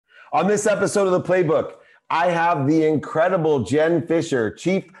On this episode of The Playbook, I have the incredible Jen Fisher,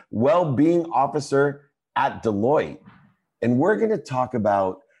 Chief Wellbeing Officer at Deloitte. And we're going to talk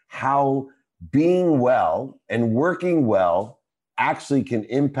about how being well and working well actually can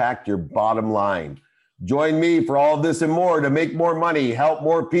impact your bottom line. Join me for all of this and more to make more money, help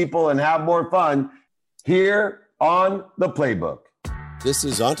more people, and have more fun here on The Playbook. This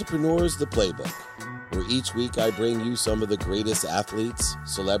is Entrepreneurs The Playbook, where each week I bring you some of the greatest athletes,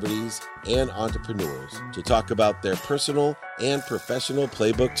 celebrities, and entrepreneurs to talk about their personal and professional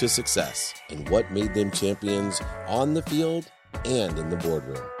playbook to success and what made them champions on the field and in the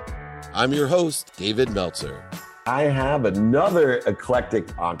boardroom. I'm your host, David Meltzer. I have another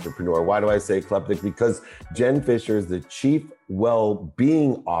eclectic entrepreneur. Why do I say eclectic? Because Jen Fisher is the Chief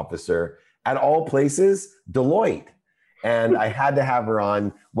Wellbeing Officer at all places, Deloitte. And I had to have her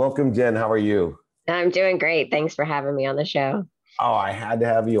on. Welcome, Jen. How are you? I'm doing great. Thanks for having me on the show. Oh, I had to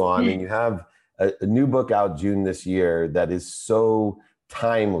have you on. And you have a new book out June this year that is so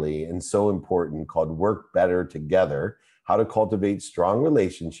timely and so important called Work Better Together: How to Cultivate Strong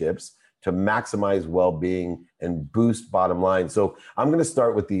Relationships to Maximize Well-Being and Boost Bottom Line. So I'm going to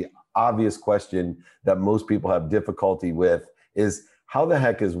start with the obvious question that most people have difficulty with is, how the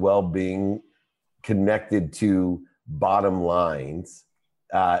heck is well-being connected to bottom lines,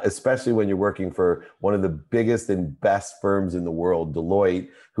 especially when you're working for one of the biggest and best firms in the world, Deloitte,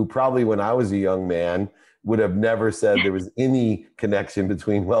 who probably when I was a young man would have never said there was any connection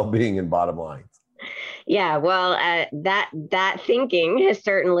between well-being and bottom lines. Yeah, well, that thinking has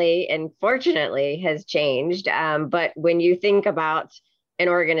certainly and fortunately has changed. But when you think about an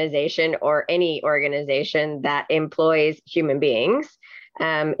organization or any organization that employs human beings,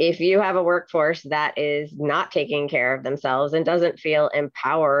 if you have a workforce that is not taking care of themselves and doesn't feel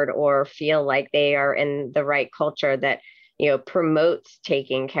empowered or feel like they are in the right culture that, promotes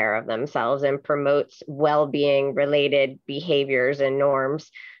taking care of themselves and promotes well-being related behaviors and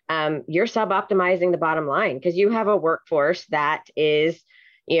norms, you're sub-optimizing the bottom line because you have a workforce that is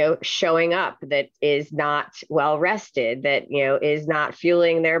showing up, that is not well rested, that, is not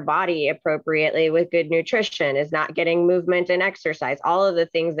fueling their body appropriately with good nutrition, is not getting movement and exercise. All of the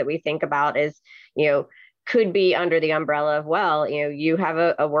things that we think about as, could be under the umbrella of, you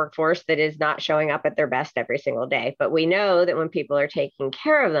have a workforce that is not showing up at their best every single day. But we know that when people are taking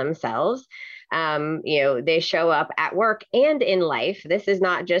care of themselves, they show up at work and in life. This is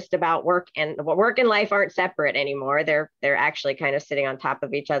not just about work and life aren't separate anymore. They're actually kind of sitting on top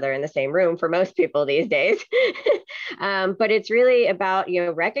of each other in the same room for most people these days. But it's really about,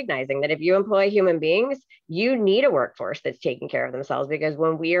 recognizing that if you employ human beings, you need a workforce that's taking care of themselves, because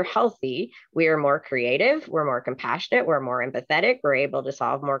when we are healthy, we are more creative, we're more compassionate, we're more empathetic, we're able to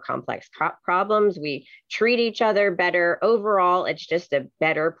solve more complex problems, we treat each other better. Overall, it's just a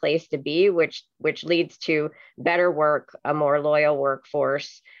better place to be, which leads to better work, a more loyal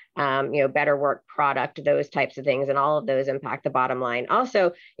workforce, better work product, those types of things. And all of those impact the bottom line.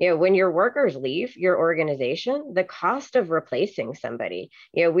 Also, when your workers leave your organization, the cost of replacing somebody,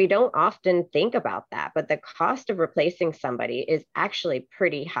 we don't often think about that, but the cost of replacing somebody is actually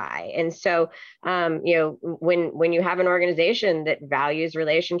pretty high. And so, when you have an organization that values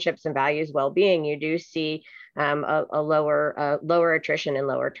relationships and values well-being, you do see a lower attrition and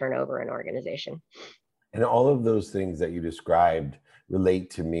lower turnover in organization. And all of those things that you described relate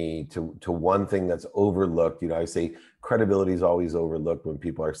to me to one thing that's overlooked. I say credibility is always overlooked when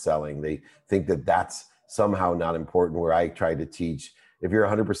people are selling. They think that that's somehow not important, where I try to teach, if you're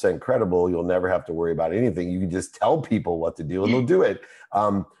 100% credible, you'll never have to worry about anything. You can just tell people what to do and they'll do it.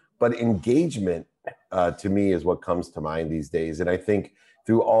 But engagement to me is what comes to mind these days. And I think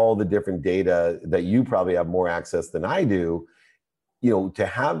through all the different data that you probably have more access than I do, to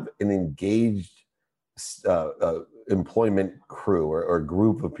have an engaged employment crew or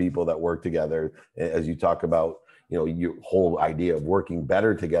group of people that work together, as you talk about, your whole idea of working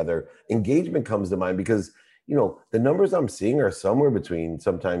better together, engagement comes to mind, because, the numbers I'm seeing are somewhere between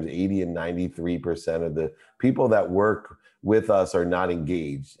sometimes 80 and 93% of the people that work with us are not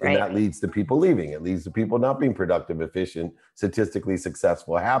engaged. Right. And that leads to people leaving. It leads to people not being productive, efficient, statistically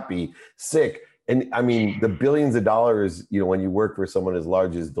successful, happy, sick. And I mean, the billions of dollars, when you work for someone as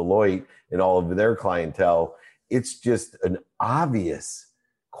large as Deloitte and all of their clientele, it's just an obvious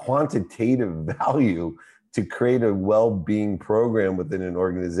quantitative value to create a well-being program within an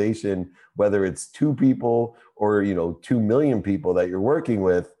organization, whether it's 2 people or, 2 million people that you're working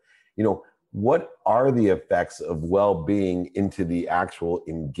with. What are the effects of well-being into the actual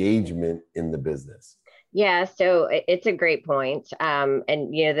engagement in the business? Yeah, so it's a great point. And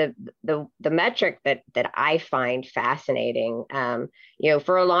the metric that I find fascinating,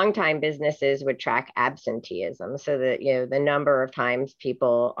 for a long time, businesses would track absenteeism, so that the number of times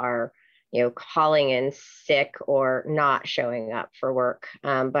people are calling in sick or not showing up for work.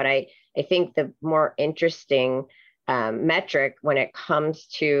 But I think the more interesting metric when it comes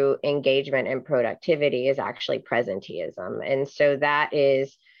to engagement and productivity is actually presenteeism, and so that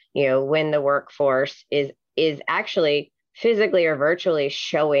is when the workforce is actually physically or virtually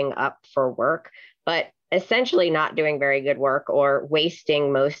showing up for work, but essentially not doing very good work or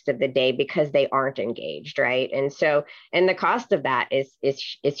wasting most of the day because they aren't engaged, right? And so, and the cost of that is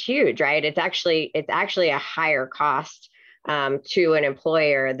huge, right? It's actually a higher cost to an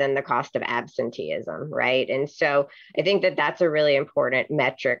employer than the cost of absenteeism, right? And so I think that that's a really important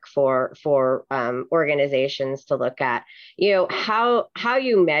metric for organizations to look at. How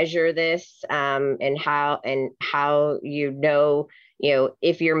you measure this, and how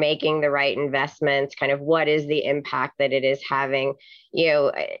if you're making the right investments, kind of what is the impact that it is having.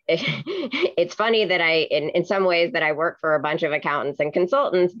 It's funny that in some ways that I work for a bunch of accountants and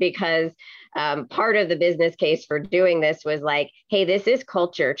consultants, because part of the business case for doing this was like, hey, this is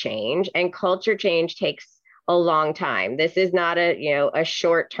culture change, and culture change takes a long time. This is not a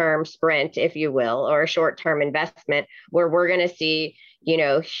short-term sprint, if you will, or a short-term investment where we're going to see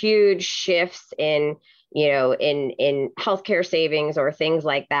huge shifts in healthcare savings or things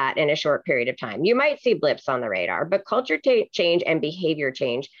like that in a short period of time. You might see blips on the radar, but culture change and behavior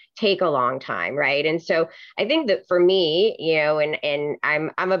change take a long time, right? And so I think that for me, and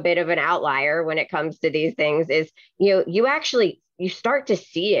I'm a bit of an outlier when it comes to these things, is you start to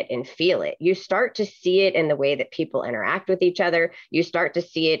see it and feel it. You start to see it in the way that people interact with each other. You start to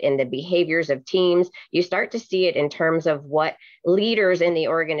see it in the behaviors of teams. You start to see it in terms of what leaders in the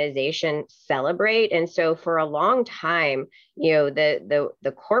organization celebrate. And so for a long time, the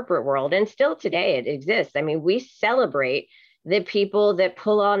corporate world, and still today it exists. I mean, we celebrate the people that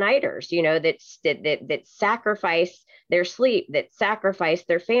pull all-nighters, that sacrifice their sleep, that sacrifice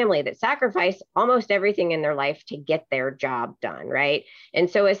their family, that sacrifice almost everything in their life to get their job done, right? And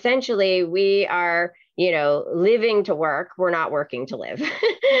so essentially we are, living to work, we're not working to live.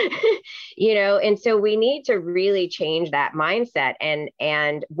 And so we need to really change that mindset,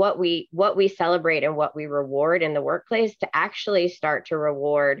 and what we celebrate and what we reward in the workplace, to actually start to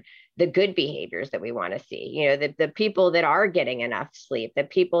reward the good behaviors that we want to see, the people that are getting enough sleep, the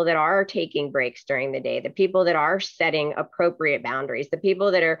people that are taking breaks during the day, the people that are setting appropriate boundaries, the people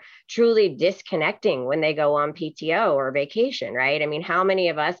that are truly disconnecting when they go on PTO or vacation, right? I mean, how many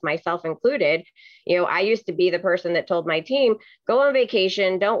of us, myself included, I used to be the person that told my team, go on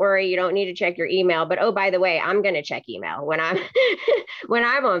vacation, don't worry, you don't need to check your email, but oh, by the way, I'm going to check email when I'm when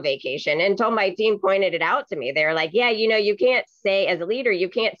I'm on vacation. And until my team pointed it out to me, they're like, yeah, you can't say, as a leader, you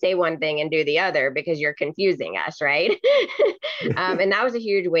can't say one thing and do the other because you're confusing us, right? And that was a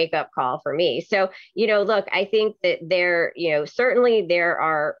huge wake up call for me. So, look, I think that certainly there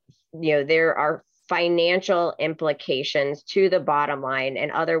are financial implications to the bottom line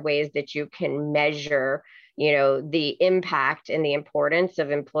and other ways that you can measure, the impact and the importance of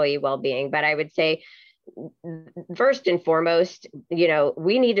employee well-being. But I would say, first and foremost,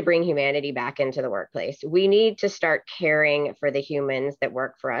 we need to bring humanity back into the workplace. We need to start caring for the humans that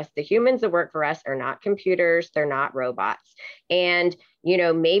work for us. The humans that work for us are not computers. They're not robots. And,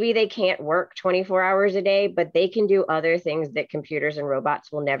 maybe they can't work 24 hours a day, but they can do other things that computers and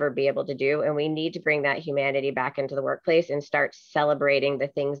robots will never be able to do. And we need to bring that humanity back into the workplace and start celebrating the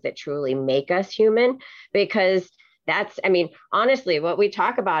things that truly make us human, because honestly, what we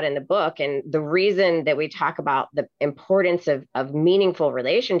talk about in the book, and the reason that we talk about the importance of meaningful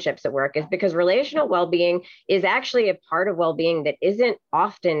relationships at work, is because relational well-being is actually a part of well-being that isn't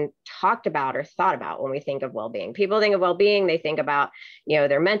often talked about or thought about when we think of well-being. People think of well-being, they think about,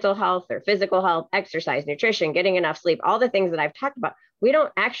 their mental health, their physical health, exercise, nutrition, getting enough sleep, all the things that I've talked about. We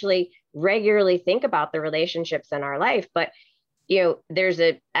don't actually regularly think about the relationships in our life, but there's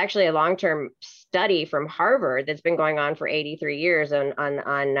actually a long-term study from Harvard that's been going on for 83 years on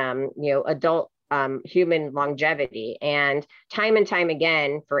adult human longevity. And time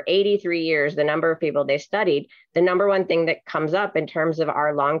again, for 83 years, the number of people they studied, the number one thing that comes up in terms of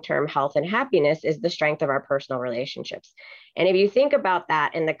our long-term health and happiness is the strength of our personal relationships. And if you think about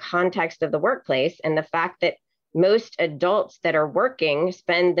that in the context of the workplace, and the fact that most adults that are working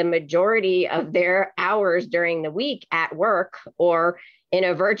spend the majority of their hours during the week at work or in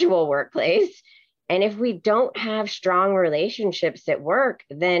a virtual workplace. And if we don't have strong relationships at work,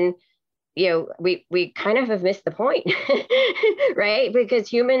 then we kind of have missed the point, right?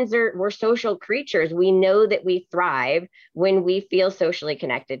 Because we're social creatures. We know that we thrive when we feel socially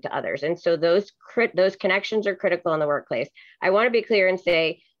connected to others. And so those connections are critical in the workplace. I want to be clear and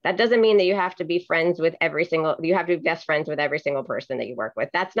say that doesn't mean that you have to be best friends with every single person that you work with.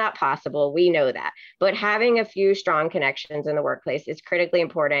 That's not possible. We know that. But having a few strong connections in the workplace is critically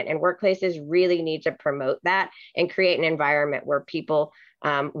important. And workplaces really need to promote that and create an environment where people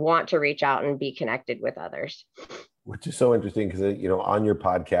want to reach out and be connected with others. Which is so interesting because, on your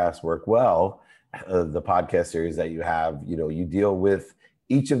podcast, Work Well, the podcast series that you have, you deal with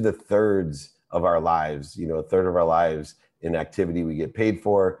each of the thirds of our lives, a third of our lives in activity we get paid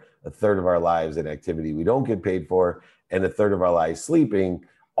for, a third of our lives in activity we don't get paid for, and a third of our lives sleeping.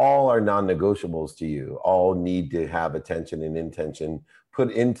 All are non-negotiables to you. All need to have attention and intention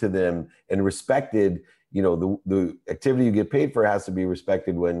put into them and respected. The activity you get paid for has to be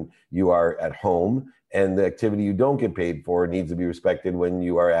respected when you are at home, and the activity you don't get paid for needs to be respected when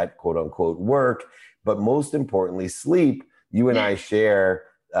you are at quote unquote work. But most importantly, sleep. You and I share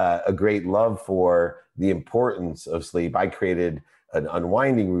a great love for the importance of sleep. I created an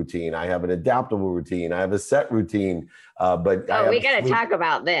unwinding routine. I have an adaptable routine. I have a set routine. But we got to talk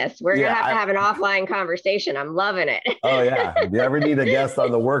about this. We're going to have an offline conversation. I'm loving it. Oh yeah. If you ever need a guest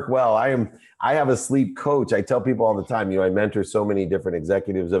on the Work Well, I have a sleep coach. I tell people all the time, I mentor so many different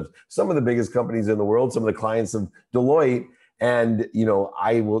executives of some of the biggest companies in the world, some of the clients of Deloitte. And,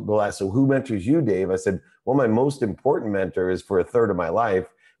 I will ask, so who mentors you, Dave? I said, well, my most important mentor is for a third of my life,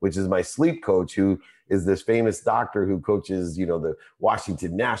 which is my sleep coach, who is this famous doctor who coaches, the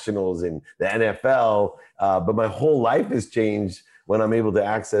Washington Nationals and the NFL. But my whole life has changed when I'm able to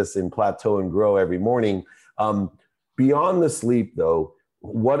access and plateau and grow every morning. Beyond the sleep, though,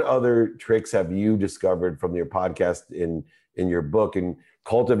 what other tricks have you discovered from your podcast in your book in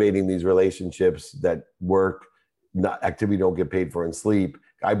cultivating these relationships that work, activity don't get paid for, and sleep?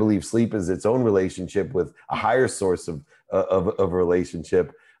 I believe sleep is its own relationship with a higher source of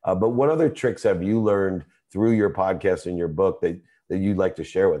relationship. But what other tricks have you learned through your podcast and your book that you'd like to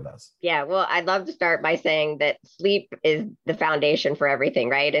share with us? Yeah, well, I'd love to start by saying that sleep is the foundation for everything,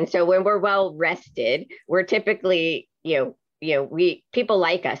 right? And so when we're well rested, we're typically, people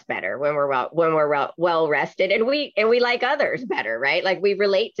like us better when we're well rested, and we like others better, right? Like we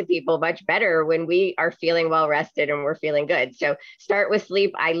relate to people much better when we are feeling well rested and we're feeling good. So start with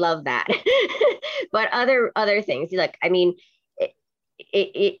sleep. I love that. But other things,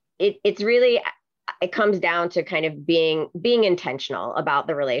 it's really, it comes down to kind of being intentional about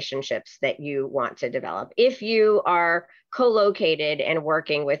the relationships that you want to develop. If you are co-located and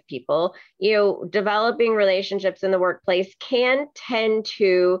working with people, developing relationships in the workplace can tend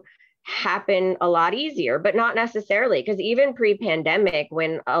to happen a lot easier, but not necessarily, because even pre-pandemic,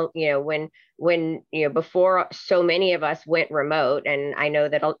 when before so many of us went remote, and I know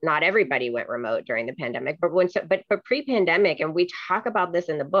that not everybody went remote during the pandemic, but pre-pandemic, and we talk about this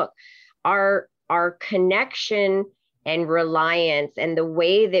in the book, our connection and reliance and the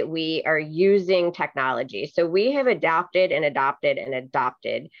way that we are using technology. So we have adopted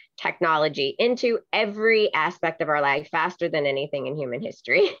technology into every aspect of our life faster than anything in human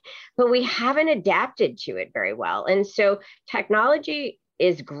history, but we haven't adapted to it very well. And so technology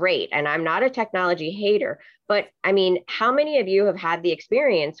is great. And I'm not a technology hater, but how many of you have had the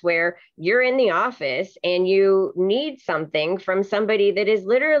experience where you're in the office and you need something from somebody that is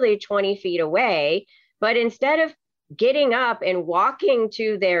literally 20 feet away, but instead of getting up and walking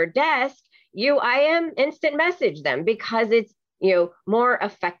to their desk, IM instant message them because it's, more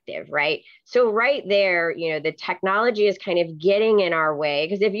effective, right? So right there, the technology is kind of getting in our way,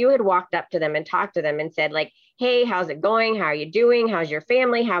 because if you had walked up to them and talked to them and said like, hey, how's it going? How are you doing? How's your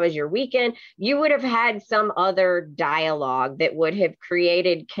family? How was your weekend? You would have had some other dialogue that would have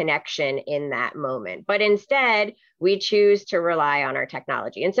created connection in that moment. But instead, we choose to rely on our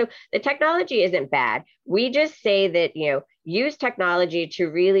technology. And so the technology isn't bad. We just say that, use technology to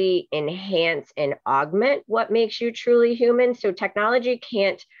really enhance and augment what makes you truly human. So technology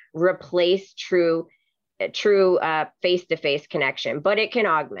can't replace true face-to-face connection, but it can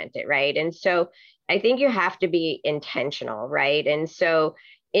augment it, right? And so I think you have to be intentional, right? And so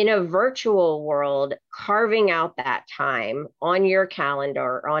in a virtual world, carving out that time on your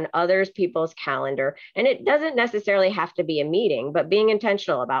calendar, on others people's calendar, and it doesn't necessarily have to be a meeting, but being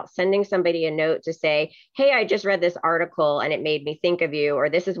intentional about sending somebody a note to say, hey, I just read this article and it made me think of you, or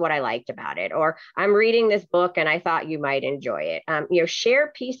this is what I liked about it, or I'm reading this book and I thought you might enjoy it.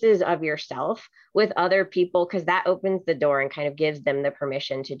 Share pieces of yourself with other people, because that opens the door and kind of gives them the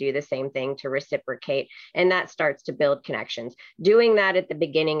permission to do the same thing, to reciprocate. And that starts to build connections. Doing that at the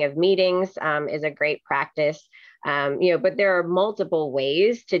beginning beginning of meetings is a great practice. But there are multiple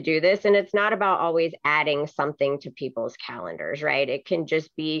ways to do this. And it's not about always adding something to people's calendars, right? It can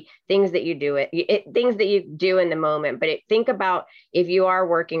just be things that you do things that you do in the moment. But think about if you are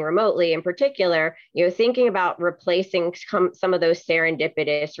working remotely in particular, thinking about replacing some of those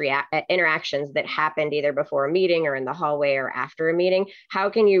serendipitous interactions that happened either before a meeting or in the hallway or after a meeting. How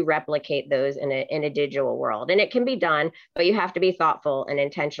can you replicate those in a digital world? And it can be done, but you have to be thoughtful and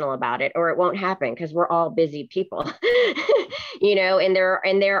intentional about it, or it won't happen because we're all busy people. And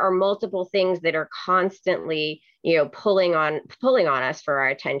there are multiple things that are constantly, pulling on us for our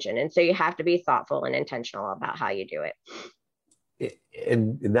attention. And so you have to be thoughtful and intentional about how you do it.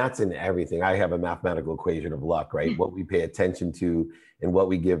 And that's in everything. I have a mathematical equation of luck, right? What we pay attention to and what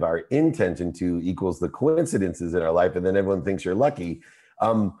we give our intention to equals the coincidences in our life. And then everyone thinks you're lucky.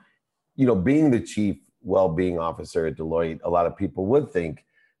 Being the chief well-being officer at Deloitte, a lot of people would think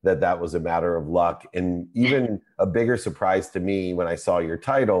that was a matter of luck. And even a bigger surprise to me when I saw your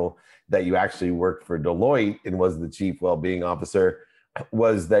title, that you actually worked for Deloitte and was the chief well-being officer,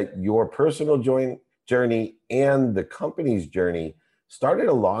 was that your personal journey and the company's journey started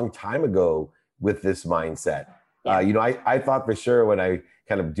a long time ago with this mindset. Yeah. I thought for sure when I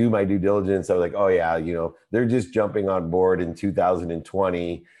kind of do my due diligence, I was like, oh yeah, they're just jumping on board in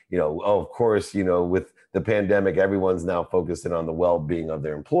 2020. Of course, with the pandemic, everyone's now focusing on the well-being of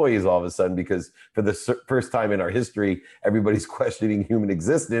their employees all of a sudden, because for the first time in our history, everybody's questioning human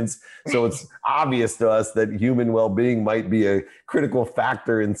existence. So it's obvious to us that human well-being might be a critical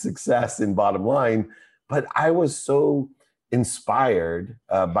factor in success and bottom line. But I was so inspired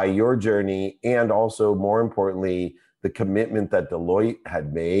by your journey, and also more importantly, the commitment that Deloitte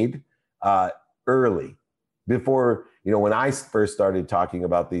had made early, before, when I first started talking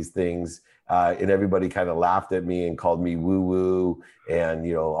about these things, and everybody kind of laughed at me and called me woo-woo, and,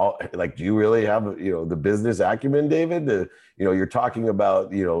 do you really have, the business acumen, David? You're talking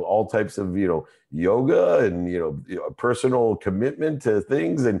about, all types of, yoga and, personal commitment to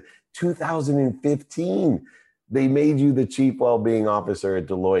things. And 2015, they made you the chief well-being officer at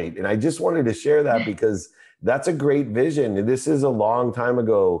Deloitte. And I just wanted to share that because that's a great vision. And this is a long time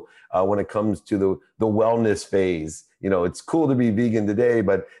ago when it comes to the wellness phase. It's cool to be vegan today,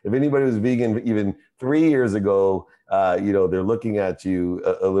 but if anybody was vegan even 3 years ago, they're looking at you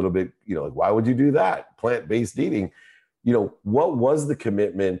a little bit, like, why would you do that? Plant-based eating. What was the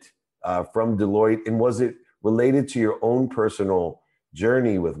commitment from Deloitte, and was it related to your own personal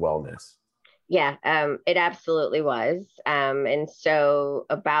journey with wellness? Yeah, it absolutely was. And so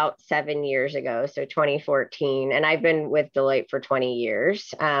about 7 years ago, so 2014, and I've been with Deloitte for 20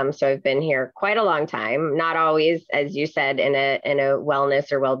 years. So I've been here quite a long time, not always, as you said, in a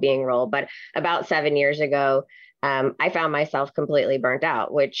wellness or well-being role, but about 7 years ago, I found myself completely burnt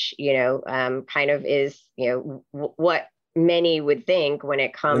out, which, kind of is, what many would think when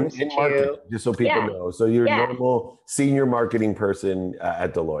it comes in to marketing, just so people know. So you're a normal senior marketing person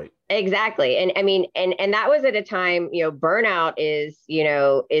at Deloitte. Exactly. And I mean, and that was at a time, burnout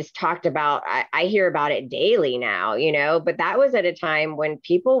is talked about. I hear about it daily now, but that was at a time when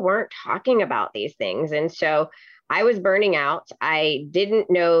people weren't talking about these things. And so I was burning out. I didn't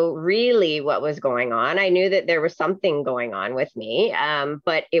know really what was going on. I knew that there was something going on with me,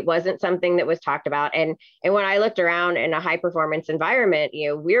 but it wasn't something that was talked about. And when I looked around in a high performance environment,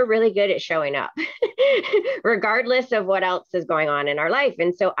 we're really good at showing up, regardless of what else is going on in our life.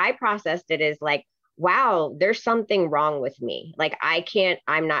 And so I processed it as like, wow, there's something wrong with me. Like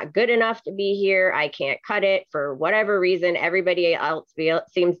I'm not good enough to be here. I can't cut it for whatever reason. Everybody else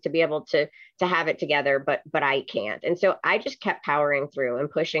seems to be able to have it together, but I can't. And so I just kept powering through and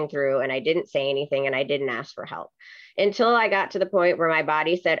pushing through, and I didn't say anything and I didn't ask for help until I got to the point where my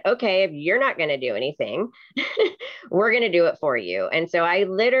body said, okay, if you're not going to do anything, we're going to do it for you. And so I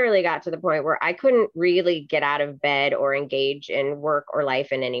literally got to the point where I couldn't really get out of bed or engage in work or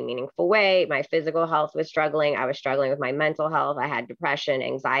life in any meaningful way. My physical health was struggling. I was struggling with my mental health. I had depression,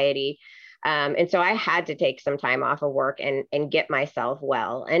 anxiety. And so I had to take some time off of work and get myself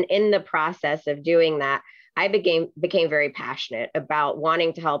well. And in the process of doing that, I became very passionate about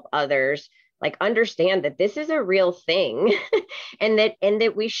wanting to help others like understand that this is a real thing and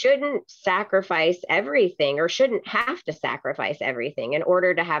that we shouldn't sacrifice everything or shouldn't have to sacrifice everything in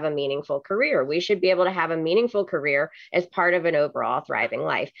order to have a meaningful career. We should be able to have a meaningful career as part of an overall thriving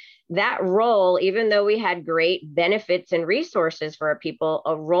life. That role, even though we had great benefits and resources for our people,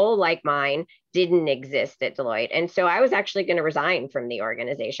 a role like mine didn't exist at Deloitte. And so I was actually going to resign from the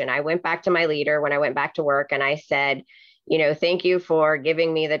organization. I went back to my leader when I went back to work and I said, thank you for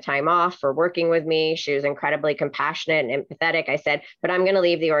giving me the time off, for working with me. She was incredibly compassionate and empathetic. I said, but I'm going to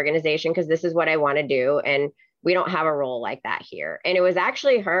leave the organization because this is what I want to do. And we don't have a role like that here. And it was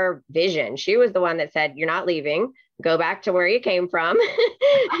actually her vision. She was the one that said, you're not leaving. Go back to where you came from,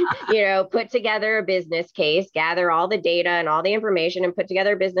 put together a business case, gather all the data and all the information and put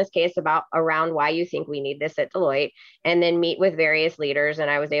together a business case around why you think we need this at Deloitte, and then meet with various leaders.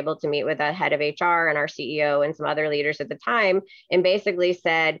 And I was able to meet with a head of HR and our CEO and some other leaders at the time, and basically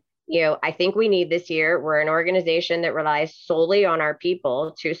said, I think we need this here. We're an organization that relies solely on our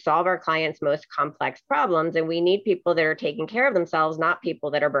people to solve our clients' most complex problems. And we need people that are taking care of themselves, not people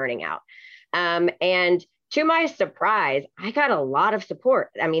that are burning out. And to my surprise, I got a lot of support.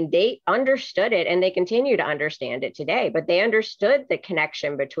 I mean, they understood it and they continue to understand it today, but they understood the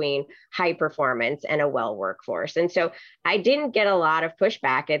connection between high performance and a well workforce. And so I didn't get a lot of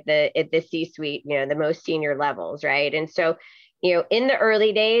pushback at the C-suite, the most senior levels, right? And so in the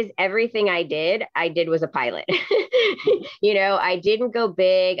early days, everything I did was a pilot. I didn't go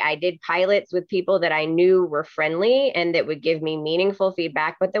big. I did pilots with people that I knew were friendly and that would give me meaningful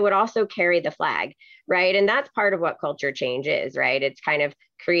feedback, but that would also carry the flag, right? And that's part of what culture change is, right? It's kind of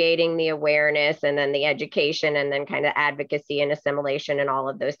creating the awareness and then the education and then kind of advocacy and assimilation and all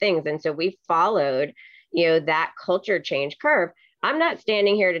of those things. And so we followed, that culture change curve. I'm not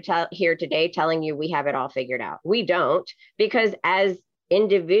standing here today telling you we have it all figured out. We don't, because as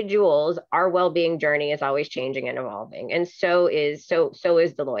individuals, our well-being journey is always changing and evolving. And so is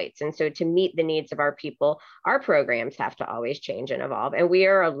Deloitte's. And so to meet the needs of our people, our programs have to always change and evolve. And we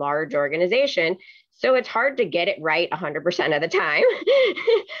are a large organization, so it's hard to get it right 100% of the time,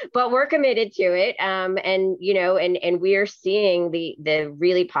 but we're committed to it. And we are seeing the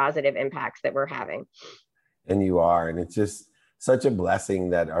really positive impacts that we're having. And you are, and it's just such a blessing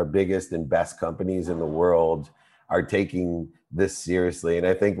that our biggest and best companies in the world are taking this seriously. And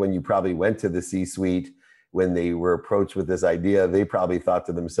I think when you probably went to the C-suite, when they were approached with this idea, they probably thought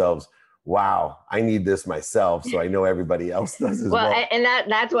to themselves, wow, I need this myself. So I know everybody else does as well. And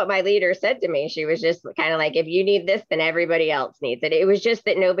that's what my leader said to me. She was just kind of like, if you need this, then everybody else needs it. It was just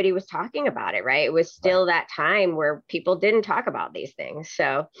that nobody was talking about it, right? It was still that time where people didn't talk about these things.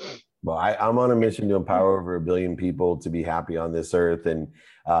 So well, I'm on a mission to empower over 1 billion people to be happy on this earth. And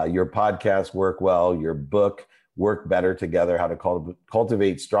your podcast, Work Well, your book, Work Better Together, how to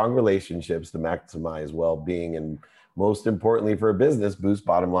cultivate strong relationships to maximize well-being. And most importantly for a business, boost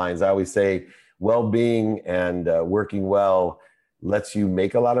bottom lines. I always say well-being and working well lets you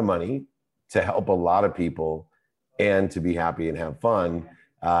make a lot of money, to help a lot of people, and to be happy and have fun.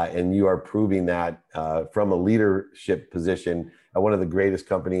 And you are proving that from a leadership position at one of the greatest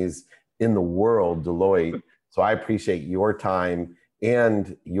companies in the world, Deloitte. So I appreciate your time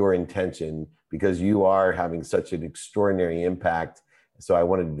and your intention, because you are having such an extraordinary impact. So I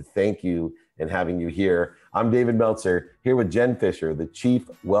wanted to thank you and having you here. I'm David Meltzer, here with Jen Fisher, the Chief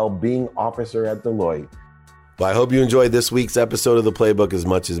Wellbeing Officer at Deloitte. Well, I hope you enjoyed this week's episode of The Playbook as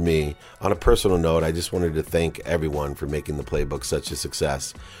much as me. On a personal note, I just wanted to thank everyone for making The Playbook such a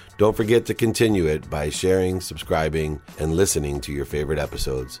success. Don't forget to continue it by sharing, subscribing, and listening to your favorite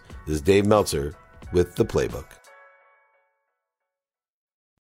episodes. This is Dave Meltzer with The Playbook.